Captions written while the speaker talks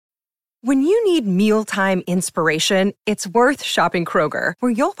When you need mealtime inspiration, it's worth shopping Kroger,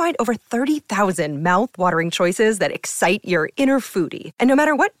 where you'll find over 30,000 mouth-watering choices that excite your inner foodie. And no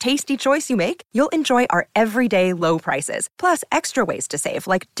matter what tasty choice you make, you'll enjoy our everyday low prices, plus extra ways to save,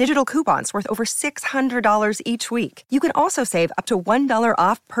 like digital coupons worth over $600 each week. You can also save up to $1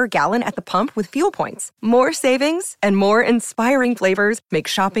 off per gallon at the pump with fuel points. More savings and more inspiring flavors make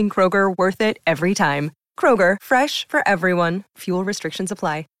shopping Kroger worth it every time. Kroger, fresh for everyone. Fuel restrictions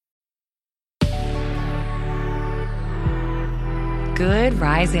apply. Good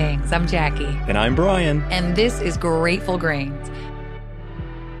risings. I'm Jackie. And I'm Brian. And this is Grateful Grains.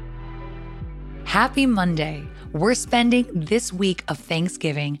 Happy Monday. We're spending this week of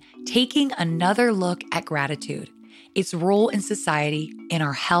Thanksgiving taking another look at gratitude, its role in society, in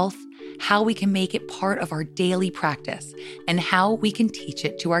our health, how we can make it part of our daily practice, and how we can teach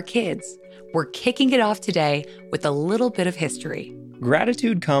it to our kids. We're kicking it off today with a little bit of history.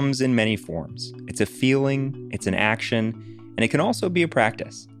 Gratitude comes in many forms. It's a feeling, it's an action, and it can also be a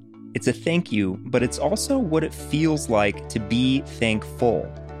practice. It's a thank you, but it's also what it feels like to be thankful.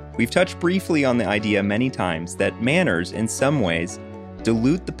 We've touched briefly on the idea many times that manners, in some ways,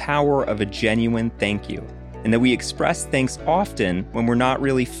 dilute the power of a genuine thank you, and that we express thanks often when we're not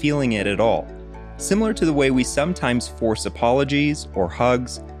really feeling it at all. Similar to the way we sometimes force apologies or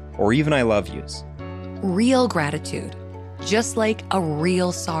hugs or even I love yous. Real gratitude, just like a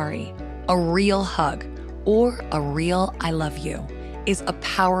real sorry, a real hug, or a real I love you, is a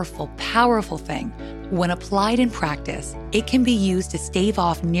powerful, powerful thing. When applied in practice, it can be used to stave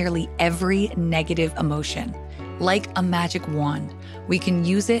off nearly every negative emotion. Like a magic wand, we can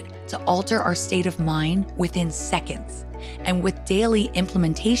use it to alter our state of mind within seconds. And with daily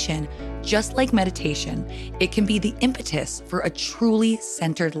implementation, just like meditation, it can be the impetus for a truly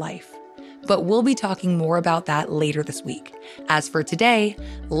centered life. But we'll be talking more about that later this week. As for today,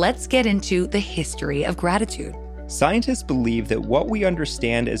 let's get into the history of gratitude. Scientists believe that what we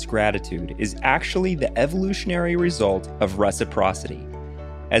understand as gratitude is actually the evolutionary result of reciprocity.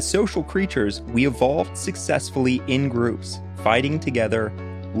 As social creatures, we evolved successfully in groups, fighting together,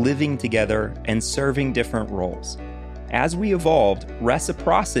 living together, and serving different roles. As we evolved,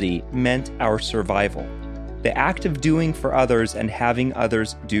 reciprocity meant our survival. The act of doing for others and having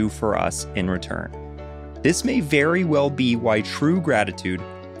others do for us in return. This may very well be why true gratitude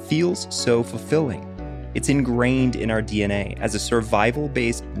feels so fulfilling. It's ingrained in our DNA as a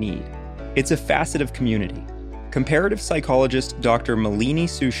survival-based need. It's a facet of community. Comparative psychologist Dr. Malini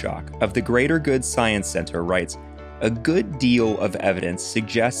Sushak of the Greater Good Science Center writes, "A good deal of evidence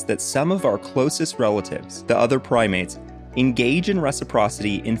suggests that some of our closest relatives, the other primates, engage in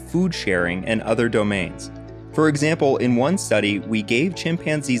reciprocity in food sharing and other domains. For example, in one study, we gave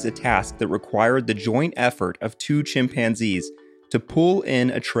chimpanzees a task that required the joint effort of two chimpanzees to pull in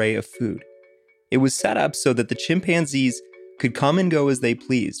a tray of food. It was set up so that the chimpanzees could come and go as they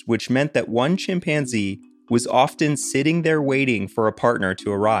pleased, which meant that one chimpanzee was often sitting there waiting for a partner to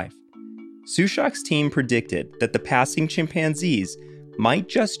arrive. Sushak's team predicted that the passing chimpanzees might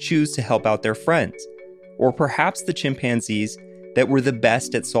just choose to help out their friends, or perhaps the chimpanzees that were the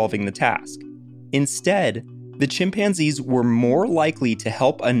best at solving the task. Instead, the chimpanzees were more likely to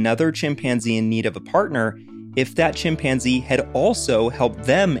help another chimpanzee in need of a partner if that chimpanzee had also helped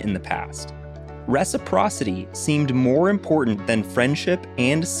them in the past. Reciprocity seemed more important than friendship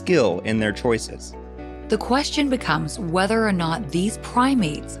and skill in their choices." The question becomes whether or not these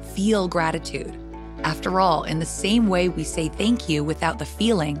primates feel gratitude. After all, in the same way we say thank you without the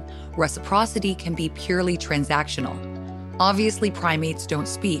feeling, reciprocity can be purely transactional. Obviously, primates don't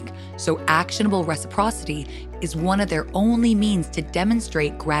speak, so actionable reciprocity is one of their only means to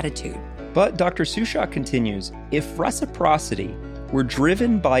demonstrate gratitude. But Dr. Sushak continues, if reciprocity were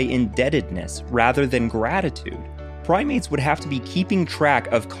driven by indebtedness rather than gratitude, primates would have to be keeping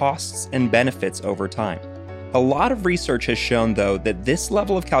track of costs and benefits over time. A lot of research has shown, though, that this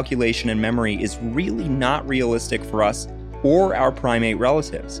level of calculation and memory is really not realistic for us or our primate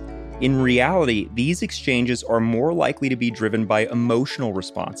relatives. In reality, these exchanges are more likely to be driven by emotional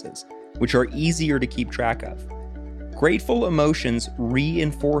responses, which are easier to keep track of. Grateful emotions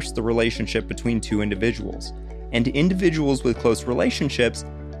reinforce the relationship between two individuals, and individuals with close relationships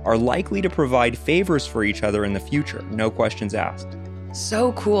are likely to provide favors for each other in the future, no questions asked.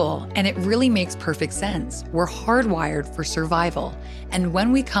 So cool, and it really makes perfect sense. We're hardwired for survival, and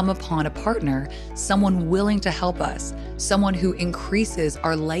when we come upon a partner, someone willing to help us, someone who increases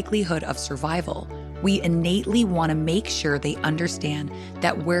our likelihood of survival, we innately want to make sure they understand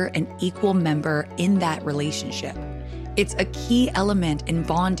that we're an equal member in that relationship. It's a key element in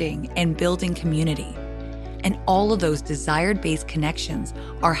bonding and building community. And all of those desired-based connections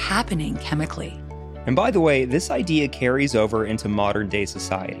are happening chemically. And by the way, this idea carries over into modern-day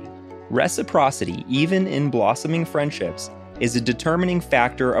society. Reciprocity, even in blossoming friendships, is a determining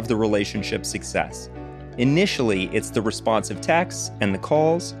factor of the relationship's success. Initially, it's the responsive texts and the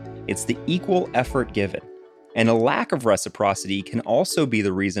calls, it's the equal effort given. And a lack of reciprocity can also be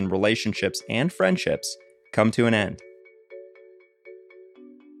the reason relationships and friendships come to an end.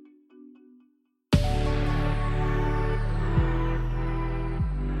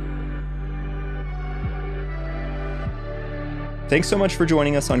 Thanks so much for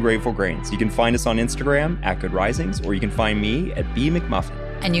joining us on Grateful Grains. You can find us on Instagram at Good Risings, or you can find me at B McMuffin.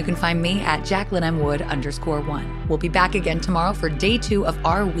 And you can find me at Jacqueline M. Wood _1. We'll be back again tomorrow for day 2 of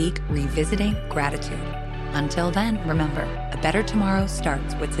our week revisiting gratitude. Until then, remember, a better tomorrow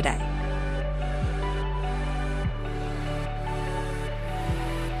starts with today.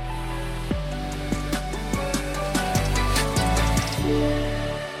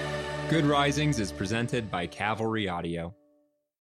 Good Risings is presented by Cavalry Audio.